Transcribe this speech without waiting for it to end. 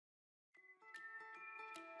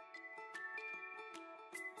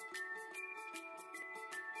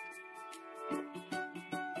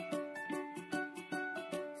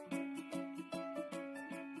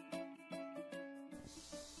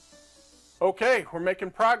Okay, we're making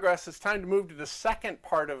progress. It's time to move to the second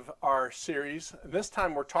part of our series. This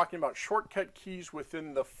time we're talking about shortcut keys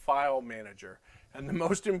within the file manager. And the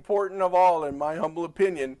most important of all, in my humble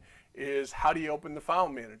opinion, is how do you open the file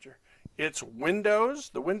manager? It's Windows,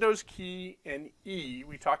 the Windows key, and E.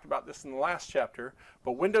 We talked about this in the last chapter,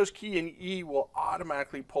 but Windows key and E will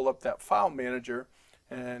automatically pull up that file manager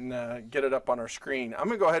and get it up on our screen. I'm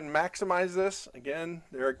going to go ahead and maximize this. Again,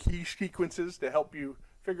 there are key sequences to help you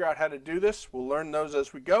figure out how to do this. We'll learn those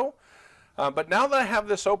as we go. But now that I have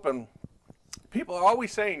this open, people are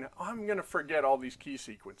always saying, oh, I'm going to forget all these key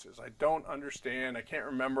sequences. I don't understand. I can't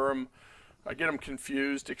remember them. I get them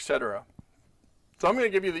confused, etc. So I'm going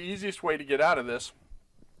to give you the easiest way to get out of this,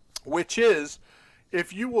 which is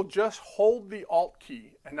if you will just hold the Alt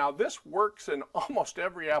key. And now this works in almost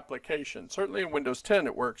every application. Certainly in Windows 10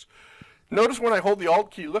 it works. Notice when I hold the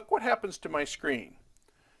Alt key, look what happens to my screen.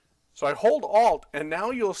 So I hold Alt, and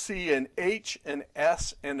now you'll see an H, an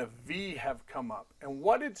S, and a V have come up. And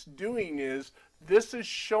what it's doing is this is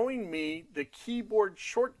showing me the keyboard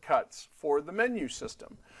shortcuts for the menu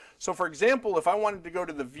system. So for example, if I wanted to go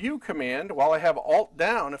to the View command, while I have Alt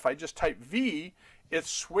down, if I just type V, it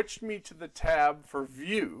switched me to the tab for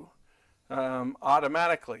View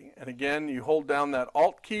automatically. And again, you hold down that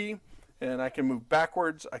Alt key, and I can move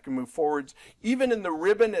backwards, I can move forwards. Even in the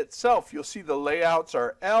ribbon itself, you'll see the layouts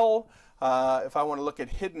are L. If I want to look at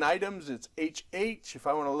hidden items, it's HH. If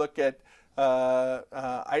I want to look at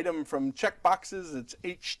item from checkboxes, it's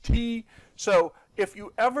HT. So if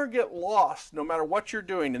you ever get lost, no matter what you're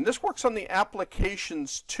doing, and this works on the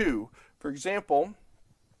applications too. For example,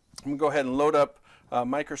 I'm going to go ahead and load up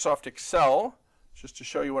Microsoft Excel just to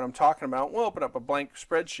show you what I'm talking about. We'll open up a blank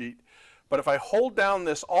spreadsheet. But if I hold down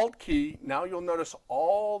this Alt key, now you'll notice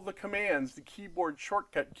all the commands, the keyboard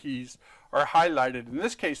shortcut keys, are highlighted. In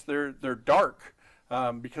this case, they're dark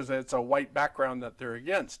because it's a white background that they're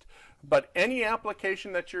against. But any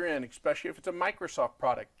application that you're in, especially if it's a Microsoft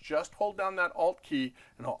product, just hold down that Alt key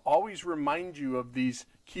and it'll always remind you of these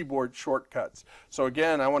keyboard shortcuts. So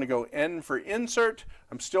again, I want to go N for insert.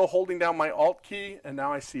 I'm still holding down my Alt key, and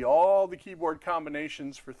now I see all the keyboard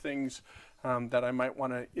combinations for things that I might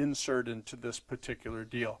want to insert into this particular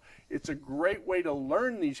deal. It's a great way to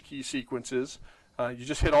learn these key sequences. You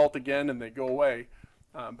just hit Alt again and they go away.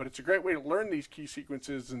 But it's a great way to learn these key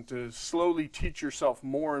sequences and to slowly teach yourself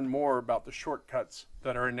more and more about the shortcuts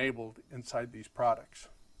that are enabled inside these products.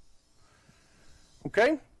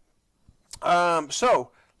 Okay? So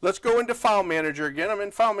let's go into File Manager again. I'm in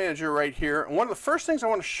File Manager right here. And one of the first things I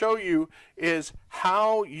want to show you is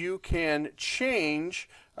how you can change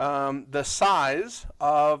the size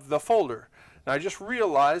of the folder. Now I just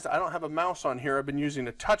realized I don't have a mouse on here. I've been using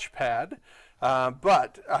a touchpad.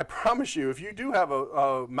 But I promise you, if you do have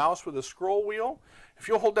a mouse with a scroll wheel, if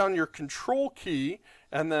you'll hold down your Control key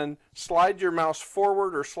and then slide your mouse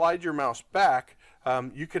forward or slide your mouse back,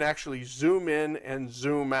 you can actually zoom in and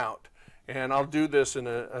zoom out. And I'll do this in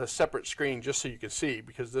a separate screen just so you can see,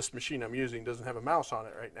 because this machine I'm using doesn't have a mouse on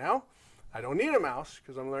it right now. I don't need a mouse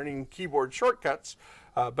because I'm learning keyboard shortcuts.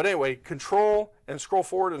 But anyway, Control and scroll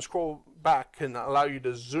forward and scroll back can allow you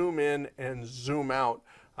to zoom in and zoom out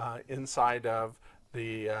inside of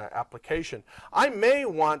the application. I may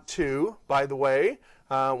want to, by the way,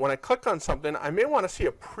 when I click on something, I may want to see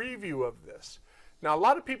a preview of this. Now, a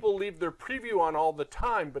lot of people leave their preview on all the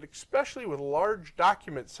time, but especially with large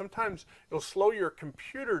documents, sometimes it'll slow your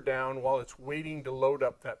computer down while it's waiting to load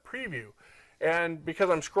up that preview. And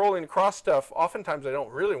because I'm scrolling across stuff, oftentimes I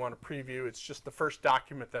don't really want a preview. It's just the first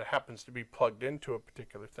document that happens to be plugged into a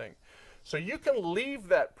particular thing. So you can leave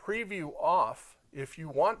that preview off if you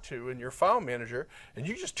want to in your file manager, and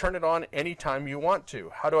you just turn it on anytime you want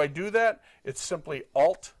to. How do I do that? It's simply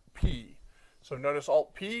Alt-P. So notice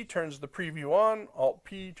Alt-P turns the preview on,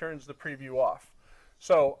 Alt-P turns the preview off.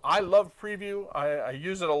 So I love preview. I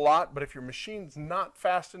use it a lot, but if your machine's not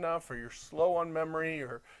fast enough, or you're slow on memory,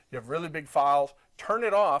 or you have really big files, turn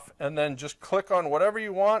it off and then just click on whatever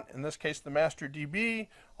you want. In this case, the master DB,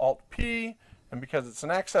 Alt-P. And because it's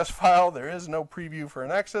an access file, there is no preview for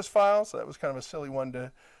an access file, so that was kind of a silly one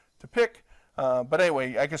to pick. But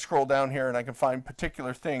anyway, I can scroll down here and I can find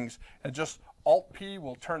particular things, and just Alt-P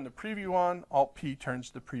will turn the preview on, Alt-P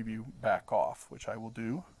turns the preview back off, which I will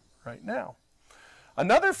do right now.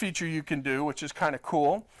 Another feature you can do, which is kind of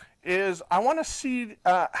cool, is I want to see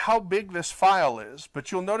how big this file is. But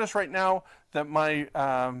you'll notice right now that my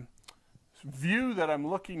view that I'm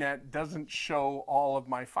looking at doesn't show all of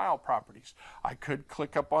my file properties. I could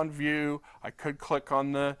click up on view, I could click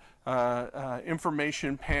on the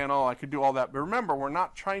information panel, I could do all that. But remember, we're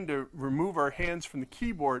not trying to remove our hands from the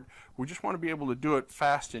keyboard, we just want to be able to do it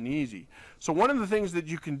fast and easy. So one of the things that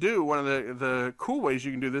you can do, one of the cool ways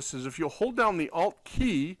you can do this is if you'll hold down the Alt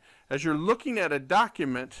key as you're looking at a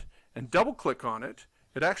document and double click on it,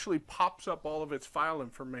 it actually pops up all of its file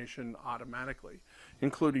information automatically,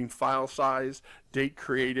 including file size, date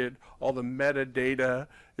created, all the metadata.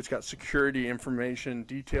 It's got security information,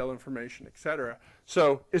 detail information, etc.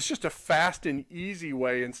 So it's just a fast and easy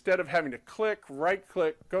way. Instead of having to click, right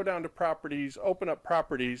click, go down to properties, open up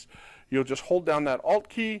properties, you'll just hold down that Alt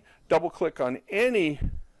key, double click on any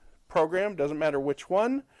program, doesn't matter which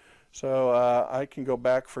one. So I can go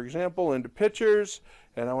back, for example, into pictures,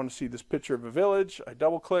 and I want to see this picture of a village. I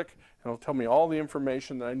double click and it'll tell me all the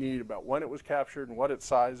information that I need about when it was captured and what its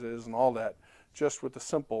size is and all that, just with a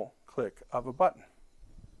simple click of a button.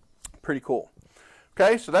 Pretty cool.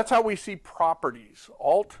 Okay, so that's how we see properties,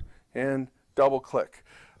 Alt and double click.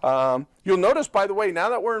 You'll notice, by the way, now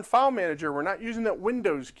that we're in File Manager, we're not using that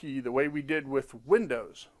Windows key the way we did with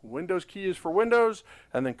Windows. Windows key is for Windows,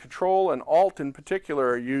 and then Control and Alt in particular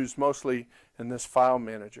are used mostly in this File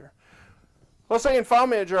Manager. Let's say in File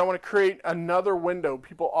Manager I want to create another window.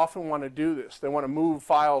 People often want to do this. They want to move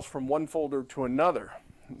files from one folder to another.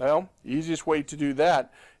 Well, the easiest way to do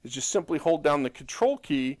that is just simply hold down the Control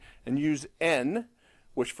key and use N,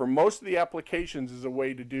 which for most of the applications is a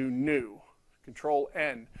way to do new. Control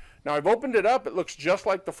N. Now I've opened it up, it looks just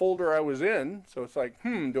like the folder I was in, so it's like,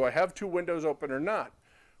 do I have two windows open or not?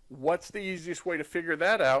 What's the easiest way to figure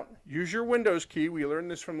that out? Use your Windows key, we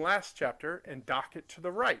learned this from last chapter, and dock it to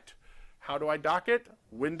the right. How do I dock it?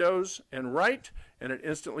 Windows and right, and it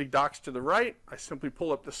instantly docks to the right. I simply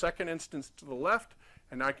pull up the second instance to the left,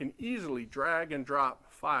 and I can easily drag and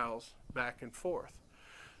drop files back and forth.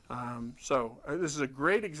 This is a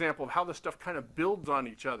great example of how this stuff kind of builds on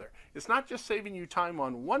each other. It's not just saving you time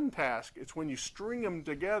on one task, it's when you string them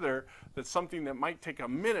together that something that might take a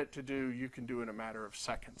minute to do, you can do in a matter of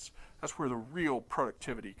seconds. That's where the real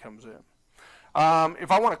productivity comes in.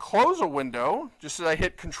 If I want to close a window, just as I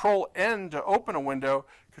hit Control N to open a window,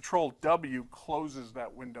 Control W closes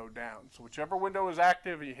that window down. So whichever window is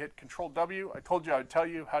active, you hit Control W. I told you I would tell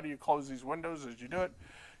you how do you close these windows as you do it.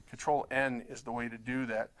 Control N is the way to do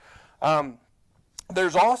that.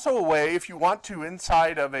 There's also a way, if you want to,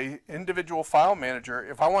 inside of an individual file manager,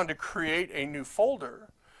 if I wanted to create a new folder,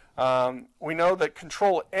 we know that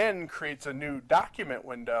Control N creates a new document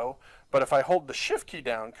window, but if I hold the Shift key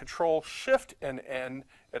down, Control Shift and N,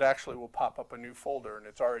 it actually will pop up a new folder, and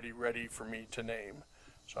it's already ready for me to name.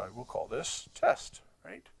 So I will call this test,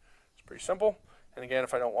 right? It's pretty simple. And again,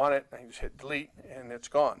 if I don't want it, I can just hit delete, and it's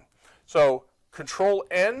gone. So Control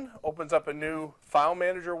N opens up a new file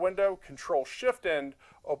manager window. Control Shift N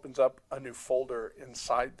opens up a new folder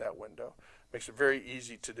inside that window. Makes it very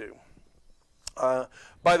easy to do.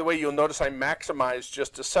 By the way, you'll notice I maximized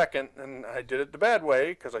just a second, and I did it the bad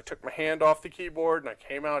way because I took my hand off the keyboard and I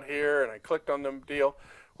came out here and I clicked on the deal.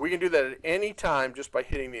 We can do that at any time just by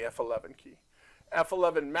hitting the F11 key.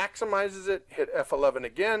 F11 maximizes it, hit F11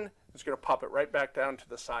 again, it's going to pop it right back down to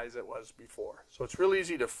the size it was before. So it's really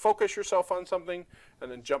easy to focus yourself on something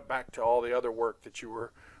and then jump back to all the other work that you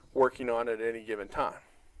were working on at any given time.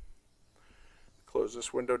 Close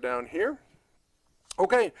this window down here.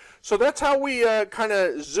 Okay, so that's how we kind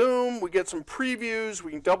of zoom, we get some previews,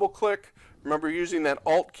 we can double click. Remember, using that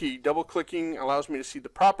Alt key, double clicking allows me to see the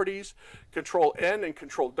properties. Control N and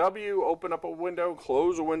Control W open up a window,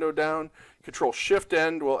 close a window down. Control Shift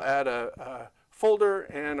N will add a folder,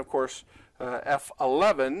 and of course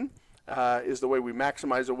F11 is the way we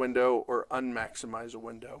maximize a window or unmaximize a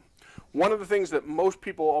window. One of the things that most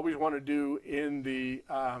people always want to do in the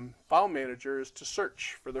file manager is to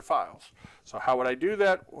search for their files. So how would I do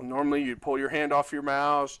that? Well, normally you'd pull your hand off your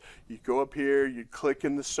mouse, you'd go up here, you'd click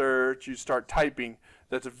in the search, you'd start typing.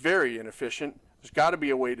 That's very inefficient. There's got to be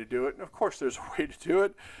a way to do it, and of course there's a way to do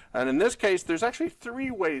it. And in this case, there's actually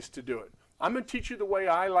 3 ways to do it. I'm going to teach you the way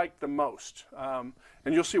I like the most, and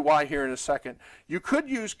you'll see why here in a second. You could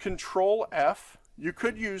use Control F. You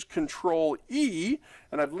could use Control E,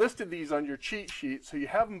 and I've listed these on your cheat sheet, so you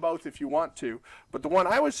have them both if you want to. But the one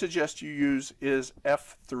I would suggest you use is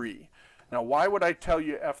F3. Now, why would I tell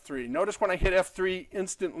you F3? Notice when I hit F3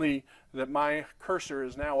 instantly that my cursor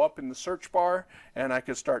is now up in the search bar, and I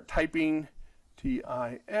can start typing TIM,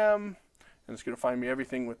 and it's going to find me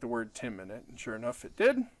everything with the word Tim in it. And sure enough, it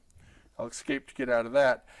did. I'll escape to get out of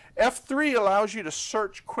that. F3 allows you to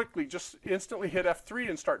search quickly. Just instantly hit F3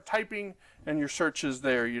 and start typing, and your search is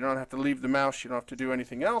there. You don't have to leave the mouse. You don't have to do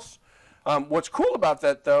anything else. What's cool about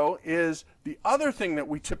that, though, is the other thing that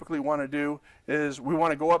we typically want to do is we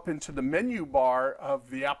want to go up into the menu bar of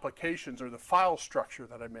the applications or the file structure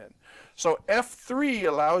that I'm in. So F3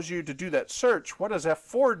 allows you to do that search. What does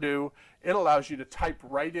F4 do? It allows you to type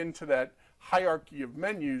right into that hierarchy of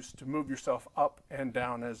menus to move yourself up and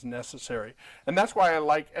down as necessary. And that's why I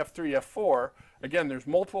like F3, F4. Again, there's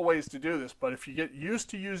multiple ways to do this, but if you get used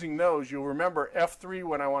to using those, you'll remember F3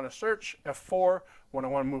 when I want to search, F4 when I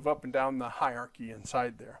want to move up and down the hierarchy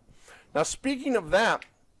inside there. Now, speaking of that,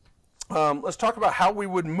 let's talk about how we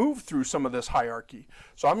would move through some of this hierarchy.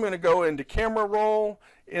 So I'm going to go into camera roll.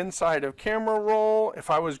 Inside of camera roll, if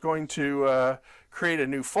I was going to create a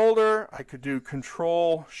new folder, I could do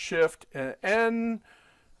Control Shift N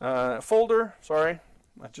folder. Sorry,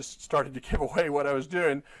 I just started to give away what I was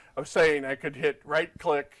doing. I was saying I could hit right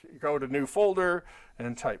click, go to new folder,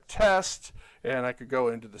 and type test, and I could go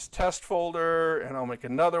into this test folder, and I'll make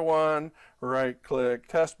another one, right click,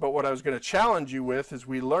 test. But what I was going to challenge you with is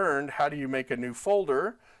we learned how do you make a new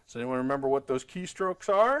folder. Does anyone remember what those keystrokes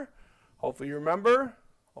are? Hopefully you remember.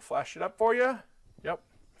 I'll flash it up for you. Yep.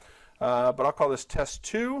 But I'll call this test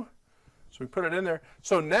 2. So we put it in there.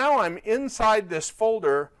 So now I'm inside this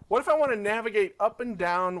folder. What if I want to navigate up and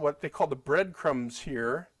down what they call the breadcrumbs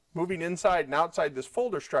here, moving inside and outside this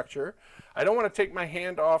folder structure? I don't want to take my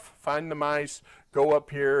hand off, find the mice, go up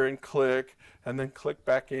here and click, and then click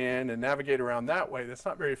back in and navigate around that way. That's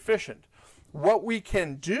not very efficient. What we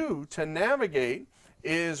can do to navigate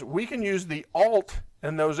is we can use the Alt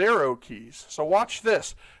and those arrow keys. So watch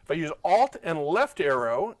this. If I use Alt and left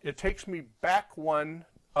arrow, it takes me back one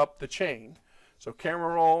up the chain. So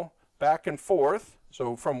camera roll, back and forth.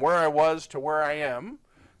 So from where I was to where I am.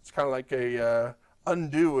 It's kind of like a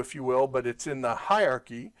undo, if you will, but it's in the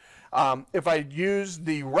hierarchy. If I use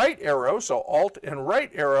the right arrow, so Alt and right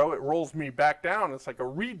arrow, it rolls me back down. It's like a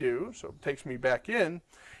redo, so it takes me back in.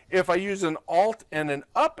 If I use an Alt and an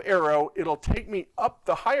up arrow, it'll take me up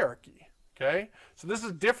the hierarchy. Okay, so this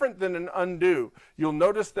is different than an undo. You'll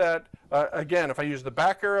notice that, again, if I use the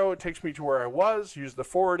back arrow, it takes me to where I was. Use the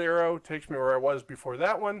forward arrow, it takes me where I was before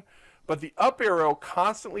that one. But the up arrow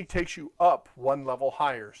constantly takes you up one level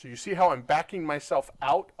higher. So you see how I'm backing myself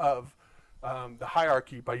out of the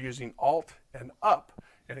hierarchy by using Alt and up.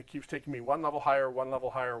 And it keeps taking me one level higher, one level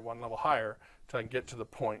higher, one level higher until I can get to the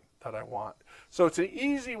point that I want. So it's an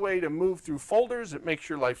easy way to move through folders. It makes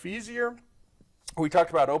your life easier. We talked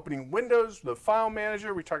about opening windows, the file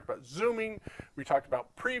manager. We talked about zooming. We talked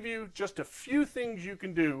about preview. Just a few things you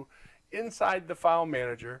can do inside the file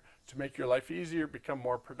manager to make your life easier, become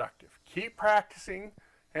more productive. Keep practicing,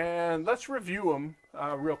 and let's review them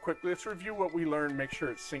real quickly. Let's review what we learned, make sure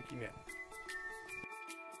it's sinking in.